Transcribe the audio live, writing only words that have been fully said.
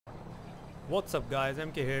What's up guys,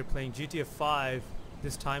 MK here playing GTA 5,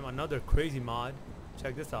 this time another crazy mod.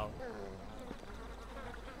 Check this out.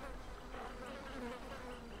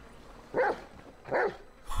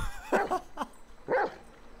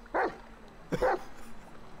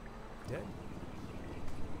 Dead.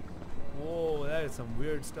 Whoa, that is some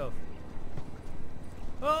weird stuff.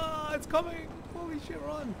 Ah, it's coming! Holy shit,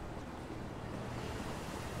 run!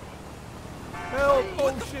 Help!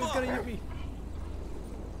 Oh shit, it's gonna eat me!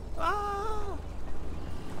 Ah!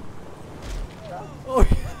 Oh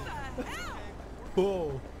yeah.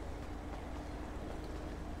 Whoa.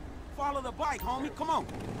 Follow the bike, homie. Come on.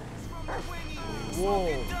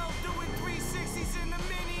 Whoa.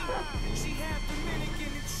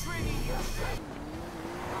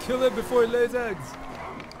 Kill it before it lays eggs.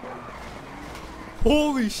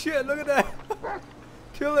 Holy shit, look at that.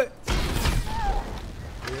 Kill it.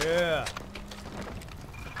 Yeah.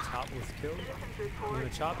 Chop was killed. You gonna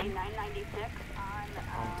chop him? I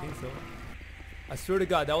don't think so. I swear to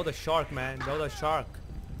God, that was a shark, man. That was a shark.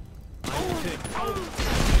 I ain't kidding.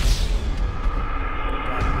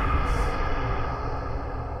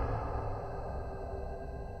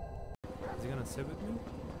 Is he gonna sit with me?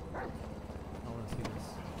 I wanna see this.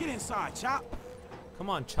 Get inside, Chop. Come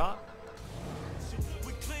on, Chop.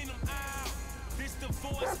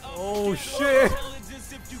 Oh shit!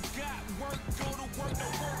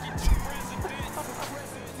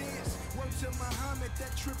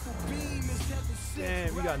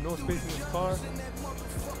 Damn, we got no space in this car.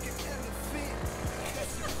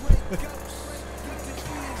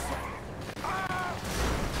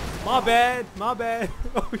 My bad, my bad.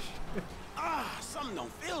 Oh shit. Ah, something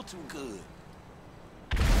don't feel too good.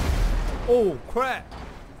 Oh crap.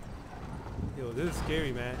 Yo, this is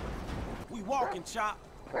scary, man. We walking, Chop.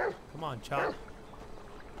 Come on, Chop.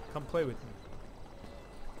 Come play with me.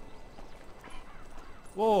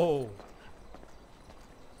 Whoa.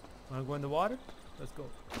 Wanna go in the water? Let's go.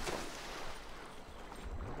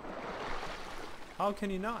 How can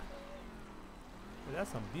you not? Dude,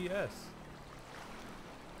 that's some BS.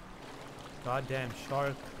 Goddamn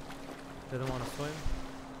shark doesn't want to swim.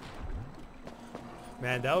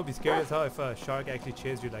 Man, that would be scary as hell if a shark actually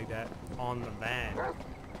chased you like that on the land.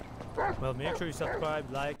 Well, make sure you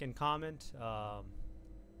subscribe, like, and comment.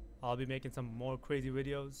 I'll be making some more crazy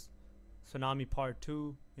videos. Tsunami Part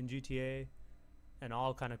 2 in GTA. And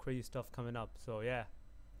all kind of crazy stuff coming up. So yeah,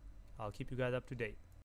 I'll keep you guys up to date.